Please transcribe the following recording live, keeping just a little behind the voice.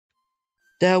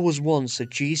There was once a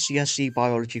GCSE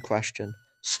biology question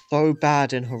so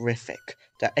bad and horrific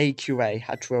that AQA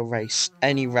had to erase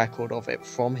any record of it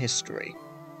from history.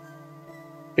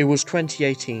 It was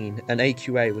 2018 and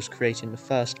AQA was creating the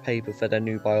first paper for their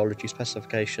new biology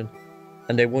specification,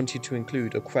 and they wanted to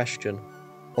include a question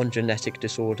on genetic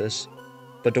disorders,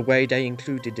 but the way they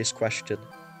included this question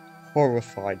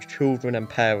horrified children and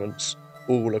parents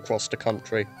all across the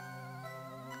country.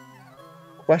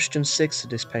 Question 6 of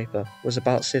this paper was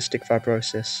about cystic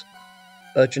fibrosis,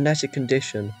 a genetic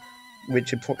condition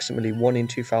which approximately 1 in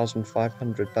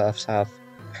 2,500 births have,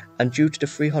 and due to the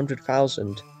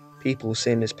 300,000 people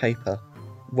seeing this paper,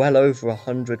 well over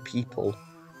 100 people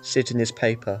sitting this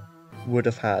paper would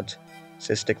have had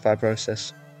cystic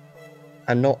fibrosis.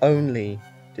 And not only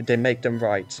did they make them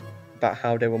write about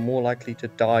how they were more likely to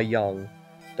die young,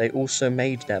 they also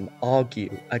made them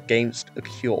argue against a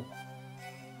cure.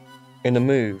 In a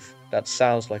move that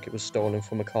sounds like it was stolen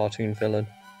from a cartoon villain,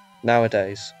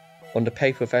 nowadays, on the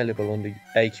paper available on the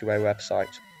AQA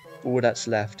website, all that's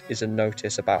left is a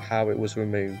notice about how it was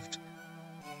removed,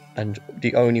 and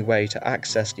the only way to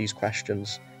access these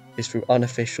questions is through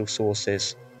unofficial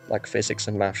sources like Physics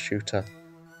and Maths Tutor,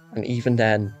 and even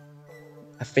then,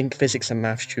 I think Physics and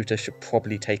Maths Tutor should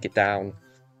probably take it down,